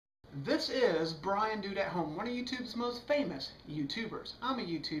This is Brian Dude at Home, one of YouTube's most famous YouTubers. I'm a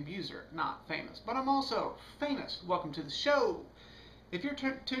YouTube user, not famous, but I'm also famous. Welcome to the show. If you're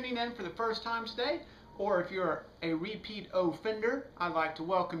tuning in for the first time today, or if you're a repeat offender, I'd like to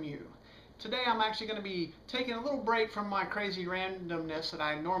welcome you. Today I'm actually going to be taking a little break from my crazy randomness that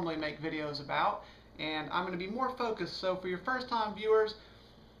I normally make videos about, and I'm going to be more focused. So for your first time viewers,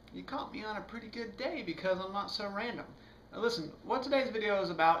 you caught me on a pretty good day because I'm not so random. Now listen, what today's video is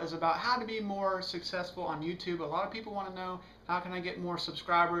about how to be more successful on YouTube. A lot of people want to know, how can I get more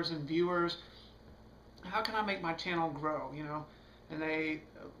subscribers and viewers? How can I make my channel grow, And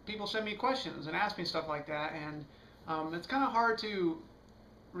people send me questions and ask me stuff like that, and it's kind of hard to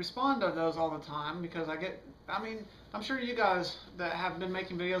respond to those all the time because I'm sure you guys that have been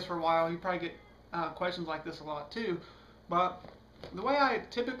making videos for a while, you probably get questions like this a lot too. But the way I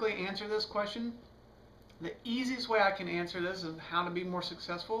typically answer this question, the easiest way I can answer this and how to be more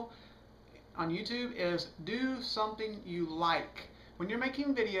successful on YouTube is do something you like. When you're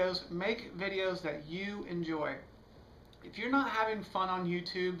making videos, make videos that you enjoy. If you're not having fun on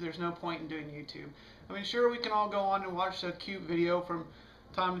YouTube, there's no point in doing YouTube. I mean, sure, we can all go on and watch a cute video from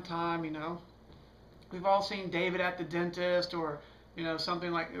time to time, We've all seen David at the dentist, or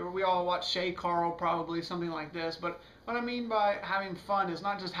something like, or we all watch Shay Carl, probably something like this. But what I mean by having fun is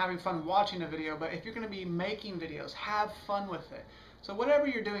not just having fun watching a video, but if you're going to be making videos, have fun with it. So whatever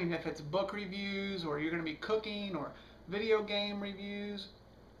you're doing, if it's book reviews, or you're going to be cooking, or video game reviews,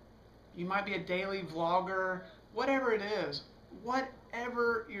 you might be a daily vlogger, whatever it is,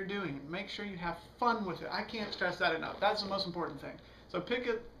 whatever you're doing, make sure you have fun with it. I can't stress that enough. That's the most important thing. So pick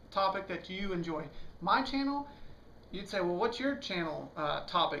a topic that you enjoy. My channel, you'd say, well, what's your channel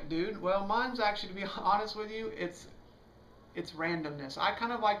topic, dude? Well, mine's actually, to be honest with you, it's randomness. I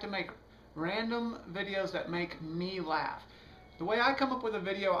kind of like to make random videos that make me laugh. The way I come up with a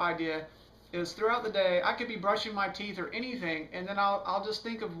video idea is throughout the day, I could be brushing my teeth or anything, and then I'll just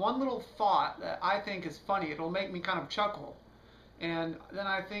think of one little thought that I think is funny. It'll make me kind of chuckle. And then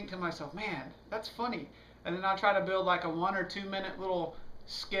I think to myself, man, that's funny. And then I'll try to build like a 1 or 2 minute little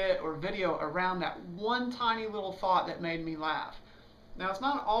skit or video around that one tiny little thought that made me laugh. Now, it's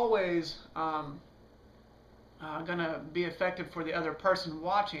not always gonna be effective for the other person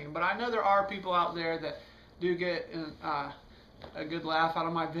watching, but I know there are people out there that do get a good laugh out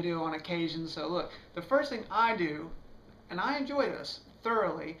of my video on occasion. So look, the first thing I do, and I enjoy this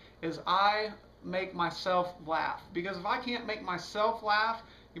thoroughly, is I make myself laugh. Because if I can't make myself laugh,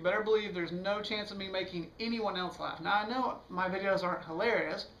 you better believe there's no chance of me making anyone else laugh. Now, I know my videos aren't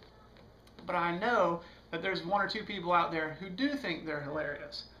hilarious, but I know that there's 1 or 2 people out there who do think they're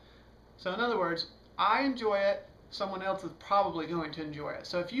hilarious. So in other words, I enjoy it, someone else is probably going to enjoy it.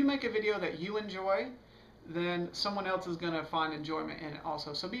 So if you make a video that you enjoy, then someone else is going to find enjoyment in it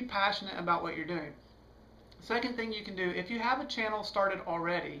also. So be passionate about what you're doing. Second thing you can do, if you have a channel started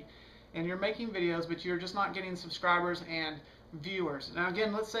already and you're making videos but you're just not getting subscribers and viewers. Now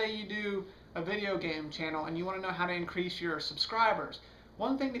again, let's say you do a video game channel and you want to know how to increase your subscribers.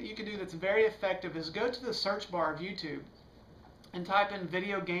 One thing that you can do that's very effective is go to the search bar of YouTube and type in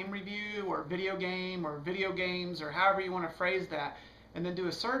video game review, or video game, or video games, or however you want to phrase that, and then do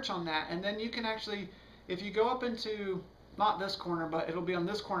a search on that. And then you can actually, if you go up into, not this corner, but it'll be on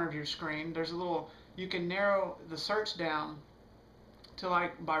this corner of your screen, there's a little, you can narrow the search down to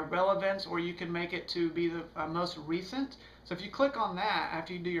like by relevance, or you can make it to be the most recent. So if you click on that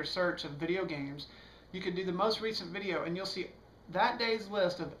after you do your search of video games, you could do the most recent video, and you'll see that day's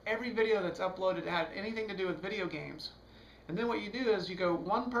list of every video that's uploaded that had anything to do with video games. And then what you do is you go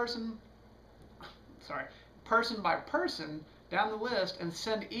person by person down the list and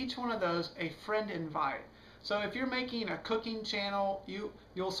send each one of those a friend invite. So if you're making a cooking channel,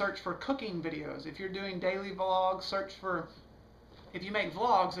 you'll search for cooking videos. If you're doing daily vlogs, search for, if you make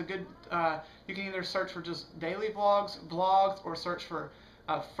vlogs, you can either search for just daily vlogs, or search for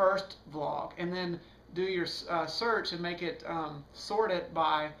first vlog, and then do your search and make it sort it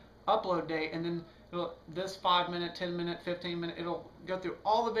by upload date, and then this 5 minute, 10 minute, 15 minute, it'll go through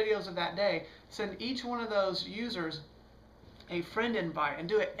all the videos of that day, send each one of those users a friend invite, and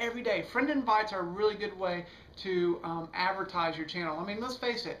do it every day. Friend invites are a really good way to advertise your channel. I mean, let's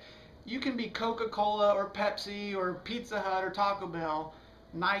face it, you can be Coca-Cola or Pepsi or Pizza Hut or Taco Bell,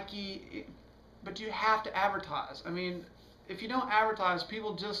 Nike, but you have to advertise. I mean, if you don't advertise,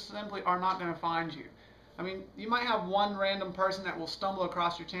 people just simply are not going to find you. I mean, you might have one random person that will stumble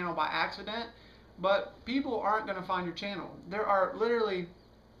across your channel by accident, but people aren't going to find your channel. There are literally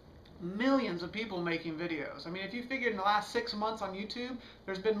millions of people making videos. I mean, if you figure in the last 6 months on YouTube,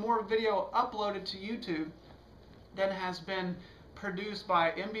 there's been more video uploaded to YouTube than has been produced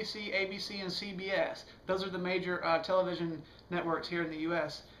by NBC, ABC, and CBS. Those are the major television networks here in the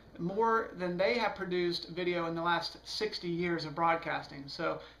U.S. More than they have produced video in the last 60 years of broadcasting.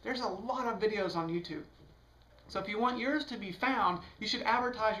 So there's a lot of videos on YouTube. So if you want yours to be found, you should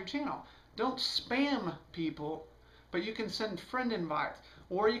advertise your channel. Don't spam people, but you can send friend invites,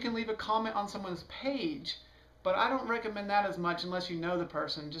 or you can leave a comment on someone's page. But I don't recommend that as much unless you know the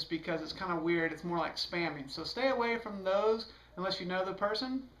person, just because it's kind of weird. It's more like spamming. So stay away from those unless you know the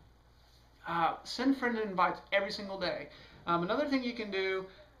person. Send friend invites every single day. Another thing you can do,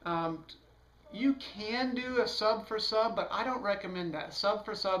 you can do a sub for sub, but I don't recommend that. Sub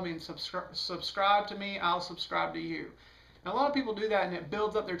for sub means subscribe to me, I'll subscribe to you. Now, a lot of people do that and it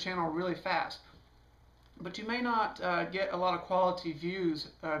builds up their channel really fast. But you may not get a lot of quality viewers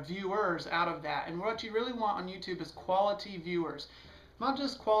out of that. And what you really want on YouTube is quality viewers. Not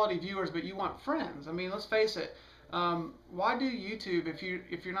just quality viewers, but you want friends. I mean, let's face it. Why do YouTube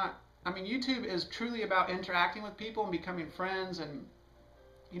if you're not? I mean, YouTube is truly about interacting with people and becoming friends. And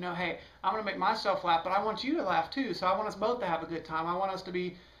you know, hey, I'm gonna make myself laugh, but I want you to laugh too. So I want us both to have a good time. I want us to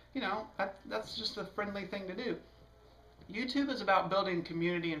be, you know, that's just a friendly thing to do. YouTube is about building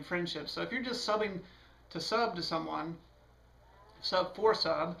community and friendship. So if you're just sub to someone, sub for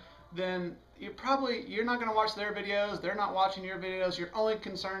sub, then you're not going to watch their videos. They're not watching your videos. You're only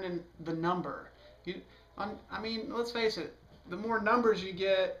concerned in the number. I mean, let's face it. The more numbers you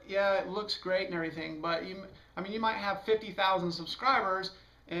get, yeah, it looks great and everything. But you might have 50,000 subscribers,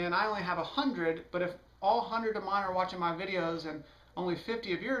 and I only have 100. But if all 100 of mine are watching my videos and only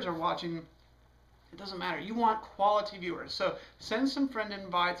 50 of yours are watching, it doesn't matter. You want quality viewers. So send some friend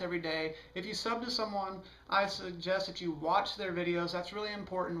invites every day. If you sub to someone, I suggest that you watch their videos. That's really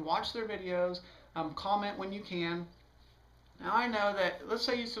important. Watch their videos. Comment when you can. Now I know that, let's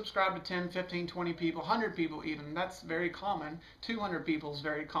say you subscribe to 10, 15, 20 people, 100 people even. That's very common. 200 people is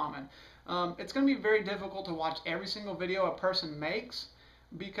very common. It's going to be very difficult to watch every single video a person makes,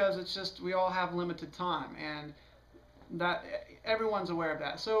 because it's just, we all have limited time. And that everyone's aware of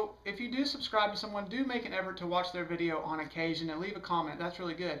that. So if you do subscribe to someone, do make an effort to watch their video on occasion and leave a comment. That's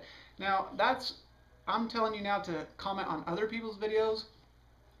really good. Now I'm telling you now to comment on other people's videos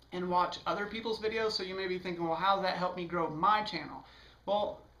and watch other people's videos. So you may be thinking, well, how does that help me grow my channel?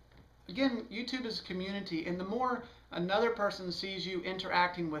 Well, again, YouTube is a community, and the more another person sees you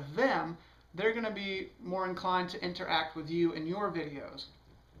interacting with them, they're going to be more inclined to interact with you in your videos.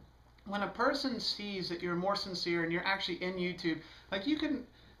 When a person sees that you're more sincere and you're actually in YouTube, like you can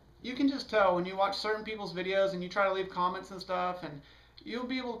just tell when you watch certain people's videos and you try to leave comments and stuff, and you'll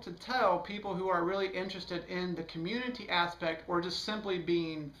be able to tell people who are really interested in the community aspect or just simply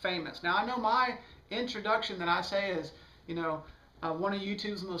being famous. Now, I know my introduction that I say is, you know, one of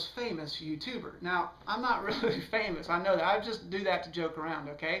YouTube's most famous YouTuber. Now, I'm not really famous. I know that. I just do that to joke around,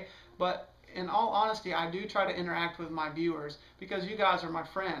 okay? But in all honesty, I do try to interact with my viewers because you guys are my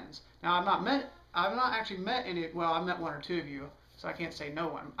friends. Now, I've not actually met any, well, I've met one or two of you, so I can't say no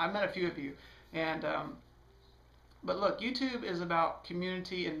one. I've met a few of you. And, but look, YouTube is about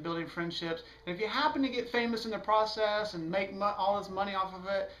community and building friendships. And if you happen to get famous in the process and make all this money off of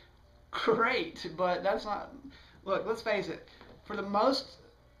it, great. But that's not, look, let's face it. For most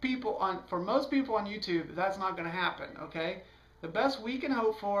people on YouTube, that's not going to happen, okay? The best we can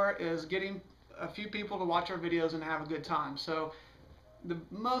hope for is getting a few people to watch our videos and have a good time. So the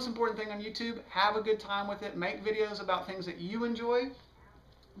most important thing on YouTube, have a good time with it. Make videos about things that you enjoy.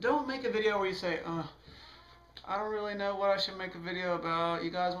 Don't make a video where you say, I don't really know what I should make a video about.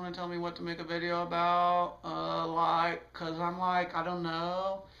 You guys want to tell me what to make a video about? Because I'm like, I don't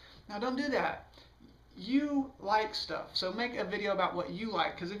know. Now, don't do that. You like stuff, so make a video about what you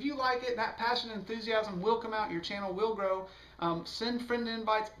like, because if you like it, that passion and enthusiasm will come out, your channel will grow. Send friend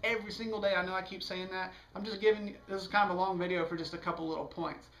invites every single day. I know I keep saying that. I'm just giving you, this is kind of a long video for just a couple little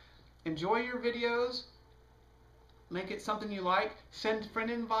points. Enjoy your videos, make it something you like, send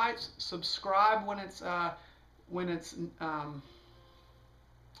friend invites, subscribe when it's what am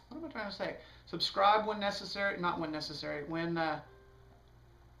I trying to say? Subscribe when necessary, not when necessary, when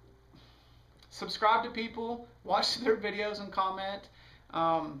subscribe to people, watch their videos and comment.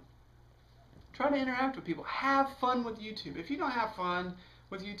 Try to interact with people. Have fun with YouTube. If you don't have fun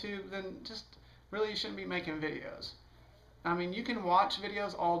with YouTube, then just really you shouldn't be making videos. I mean, you can watch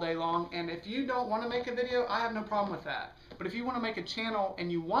videos all day long, and if you don't want to make a video, I have no problem with that. But if you want to make a channel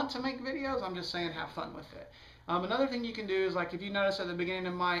and you want to make videos, I'm just saying have fun with it. Another thing you can do is, like, if you notice at the beginning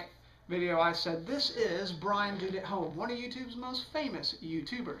of my video, I said, this is Brian Dude at Home, one of YouTube's most famous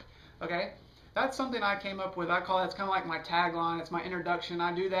YouTubers. Okay? That's something I came up with. I call it, it's kind of like my tagline. It's my introduction.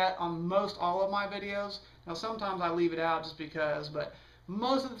 I do that on most all of my videos. Now sometimes I leave it out just because, but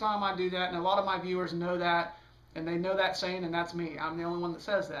most of the time I do that, and a lot of my viewers know that, and they know that saying, and that's me. I'm the only one that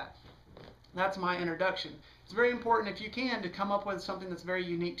says that. That's my introduction. It's very important, if you can, to come up with something that's very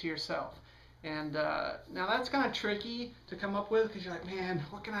unique to yourself. And now that's kind of tricky to come up with, because you're like, man,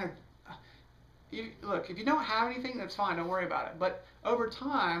 what can I... Look, if you don't have anything, that's fine. Don't worry about it. But over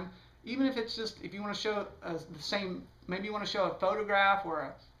time, even if it's just, if you want to show the same, maybe you want to show a photograph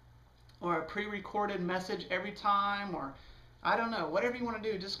or a pre-recorded message every time, or I don't know, whatever you want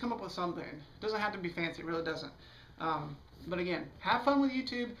to do, just come up with something. It doesn't have to be fancy. It really doesn't. But again, have fun with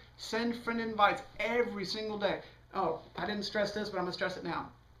YouTube. Send friend invites every single day. Oh, I didn't stress this, but I'm going to stress it now.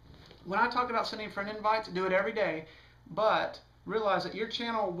 When I talk about sending friend invites, do it every day, but realize that your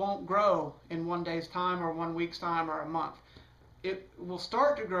channel won't grow in 1 day's time or 1 week's time or a month. It will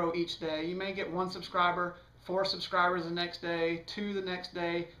start to grow each day. You may get 1 subscriber, 4 subscribers the next day, 2 the next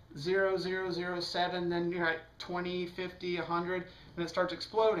day, 0, 0, 0, 7, then you're at 20, 50, 100, and it starts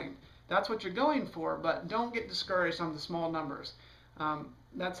exploding. That's what you're going for, but don't get discouraged on the small numbers.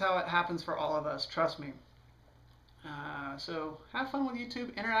 That's how it happens for all of us, trust me. So have fun with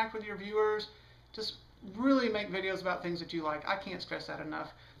YouTube, interact with your viewers, just really make videos about things that you like. I can't stress that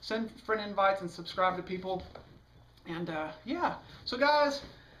enough. Send friend invites and subscribe to people. And yeah, so guys,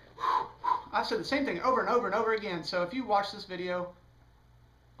 I've said the same thing over and over and over again. So if you watch this video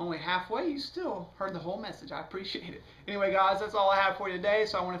only halfway, you still heard the whole message. I appreciate it. Anyway, guys, that's all I have for you today.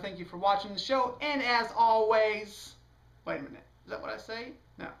 So I want to thank you for watching the show. And as always, wait a minute. Is that what I say?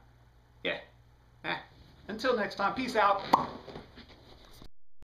 No. Yeah. Until next time, peace out.